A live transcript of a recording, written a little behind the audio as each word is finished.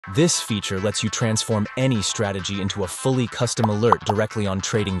This feature lets you transform any strategy into a fully custom alert directly on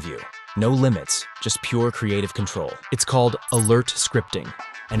TradingView. No limits, just pure creative control. It's called Alert Scripting,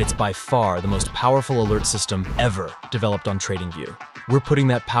 and it's by far the most powerful alert system ever developed on TradingView. We're putting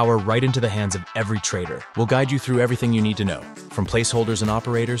that power right into the hands of every trader. We'll guide you through everything you need to know, from placeholders and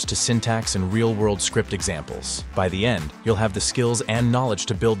operators to syntax and real-world script examples. By the end, you'll have the skills and knowledge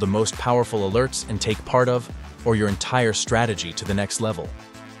to build the most powerful alerts and take part of, or your entire strategy to the next level.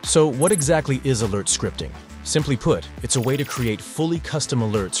 So what exactly is alert scripting? Simply put, it's a way to create fully custom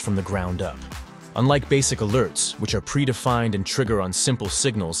alerts from the ground up. Unlike basic alerts, which are predefined and trigger on simple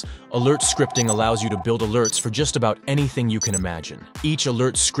signals, alert scripting allows you to build alerts for just about anything you can imagine. Each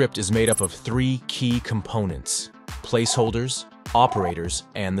alert script is made up of 3 key components: placeholders, operators,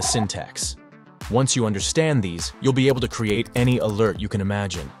 and the syntax. Once you understand these, you'll be able to create any alert you can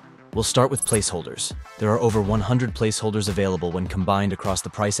imagine. We'll start with placeholders. There are over 100 placeholders available when combined across the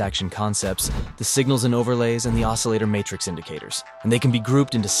price action concepts, the signals and overlays, and the oscillator matrix indicators. And they can be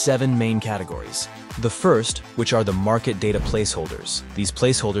grouped into 7 main categories. The first, which are the market data placeholders. These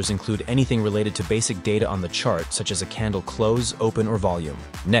placeholders include anything related to basic data on the chart, such as a candle close, open, or volume.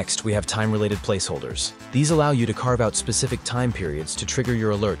 Next, we have time-related placeholders. These allow you to carve out specific time periods to trigger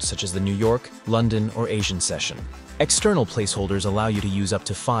your alerts, such as the New York, London, or Asian session. External placeholders allow you to use up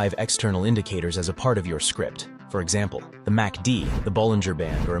to 5 external indicators as a part of your script. For example, the MACD, the Bollinger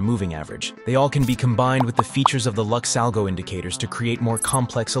Band, or a moving average. They all can be combined with the features of the LuxAlgo indicators to create more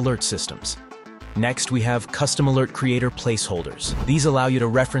complex alert systems. Next, we have Custom Alert Creator placeholders. These allow you to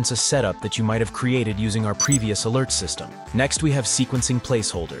reference a setup that you might have created using our previous alert system. Next, we have sequencing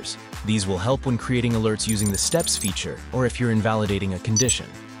placeholders. These will help when creating alerts using the steps feature, or if you're invalidating a condition.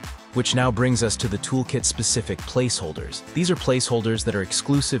 Which now brings us to the toolkit-specific placeholders. These are placeholders that are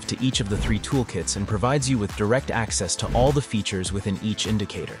exclusive to each of the 3 toolkits and provides you with direct access to all the features within each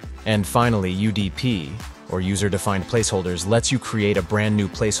indicator. And finally, UDP, or user-defined placeholders, lets you create a brand new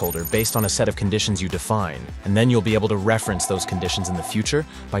placeholder based on a set of conditions you define, and then you'll be able to reference those conditions in the future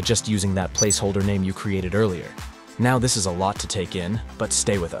by just using that placeholder name you created earlier. Now this is a lot to take in, but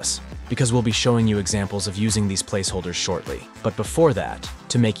stay with us, because we'll be showing you examples of using these placeholders shortly. But before that,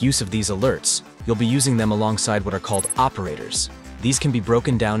 to make use of these alerts, you'll be using them alongside what are called operators. These can be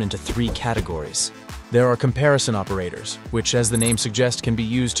broken down into 3 categories. There are comparison operators, which, as the name suggests, can be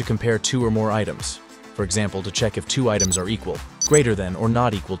used to compare 2 or more items. For example, to check if 2 items are equal, greater than, or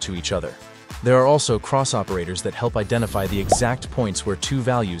not equal to each other. There are also cross operators that help identify the exact points where 2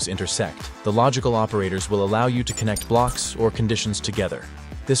 values intersect. The logical operators will allow you to connect blocks or conditions together.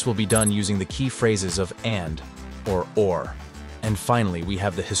 This will be done using the key phrases of AND or. And finally, we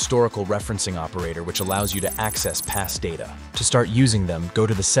have the historical referencing operator, which allows you to access past data. To start using them, go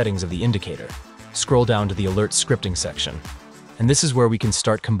to the settings of the indicator. Scroll down to the alert scripting section. And this is where we can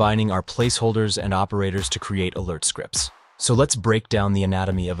start combining our placeholders and operators to create alert scripts. So let's break down the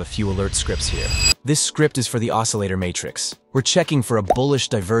anatomy of a few alert scripts here. This script is for the oscillator matrix. We're checking for a bullish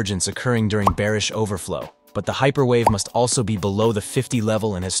divergence occurring during bearish overflow, but the hyperwave must also be below the 50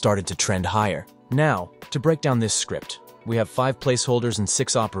 level and has started to trend higher. Now, to break down this script, we have 5 placeholders and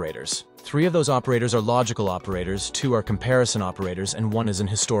 6 operators. 3 of those operators are logical operators, 2 are comparison operators, and 1 is an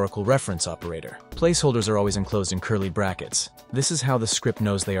historical reference operator. Placeholders are always enclosed in curly brackets. This is how the script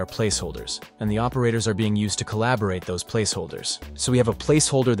knows they are placeholders, and the operators are being used to collaborate those placeholders. So we have a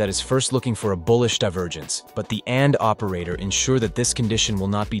placeholder that is first looking for a bullish divergence, but the AND operator ensures that this condition will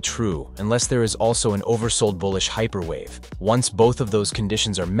not be true unless there is also an oversold bullish hyperwave. Once both of those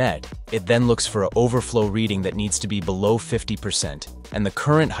conditions are met, it then looks for an overflow reading that needs to be below 50%, and the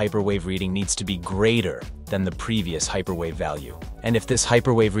current hyperwave reading needs to be greater than the previous hyperwave value. And if this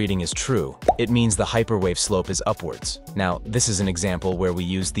hyperwave reading is true, it means the hyperwave slope is upwards. Now, this is an example where we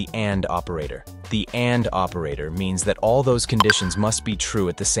use the AND operator. The AND operator means that all those conditions must be true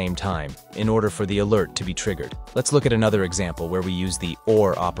at the same time in order for the alert to be triggered. Let's look at another example where we use the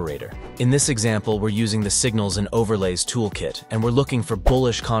OR operator. In this example, we're using the Signals and Overlays toolkit, and we're looking for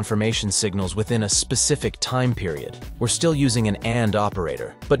bullish confirmation signals within a specific time period. We're still using an AND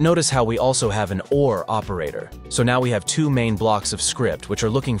operator, but notice how we also have an OR operator. So now we have 2 main blocks of script which are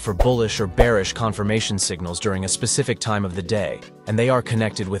looking for bullish or bearish confirmation signals during a specific time of the day, and they are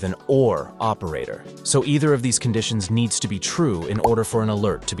connected with an OR operator. So either of these conditions needs to be true in order for an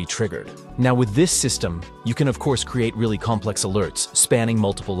alert to be triggered. Now with this system, you can of course create really complex alerts spanning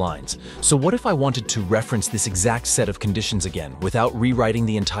multiple lines. So what if I wanted to reference this exact set of conditions again without rewriting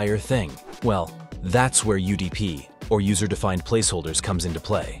the entire thing? Well, that's where UDP, or user-defined placeholders, comes into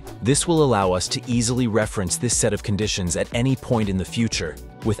play. This will allow us to easily reference this set of conditions at any point in the future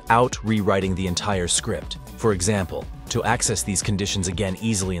without rewriting the entire script. For example, to access these conditions again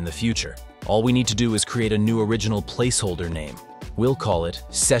easily in the future. All we need to do is create a new original placeholder name. We'll call it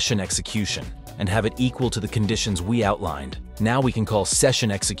Session Execution and have it equal to the conditions we outlined. Now we can call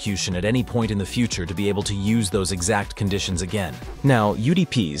Session Execution at any point in the future to be able to use those exact conditions again. Now,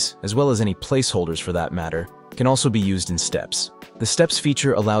 UDPs, as well as any placeholders for that matter, can also be used in steps. The steps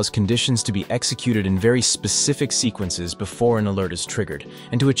feature allows conditions to be executed in very specific sequences before an alert is triggered,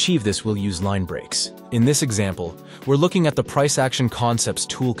 and to achieve this we'll use line breaks. In this example, we're looking at the Price Action Concepts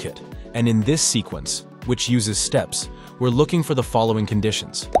toolkit, and in this sequence, which uses steps, we're looking for the following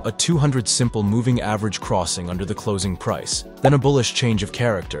conditions: a 200 simple moving average crossing under the closing price, then a bullish change of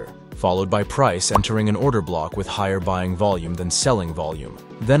character, followed by price entering an order block with higher buying volume than selling volume,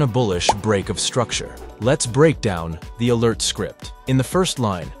 then a bullish break of structure. Let's break down the alert script. In the first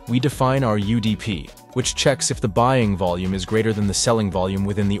line, we define our UDP, which checks if the buying volume is greater than the selling volume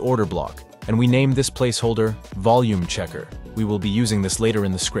within the order block, and we name this placeholder Volume Checker. We will be using this later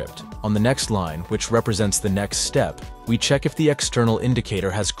in the script. On the next line, which represents the next step, we check if the external indicator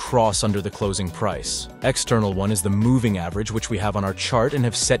has cross under the closing price. External one is the moving average, which we have on our chart and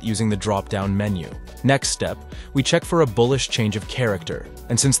have set using the drop-down menu. Next step, we check for a bullish change of character.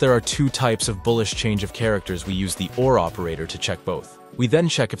 And since there are two types of bullish change of characters, we use the OR operator to check both. We then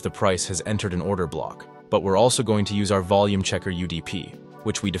check if the price has entered an order block, but we're also going to use our volume checker UDP,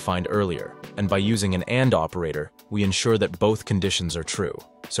 which we defined earlier, and by using an AND operator, we ensure that both conditions are true.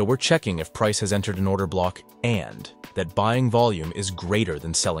 So we're checking if price has entered an order block and that buying volume is greater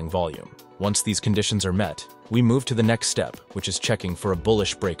than selling volume. Once these conditions are met, we move to the next step, which is checking for a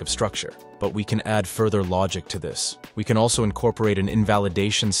bullish break of structure. But we can add further logic to this. We can also incorporate an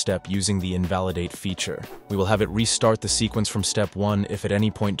invalidation step using the invalidate feature. We will have it restart the sequence from step 1 if at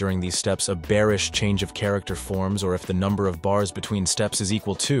any point during these steps a bearish change of character forms, or if the number of bars between steps is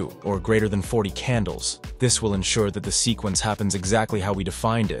equal to or greater than 40 candles. This will ensure that the sequence happens exactly how we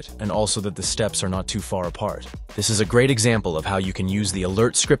defined it, and also that the steps are not too far apart. This is a great example of how you can use the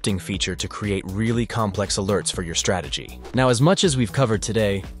alert scripting feature to create really complex alerts for your strategy. Now, as much as we've covered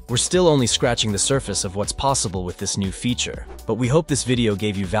today, we're still only scratching the surface of what's possible with this new feature. But we hope this video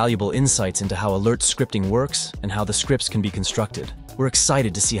gave you valuable insights into how alert scripting works and how the scripts can be constructed. We're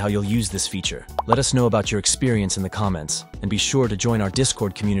excited to see how you'll use this feature. Let us know about your experience in the comments, and be sure to join our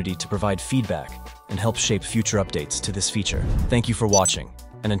Discord community to provide feedback and help shape future updates to this feature. Thank you for watching,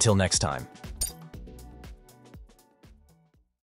 and until next time.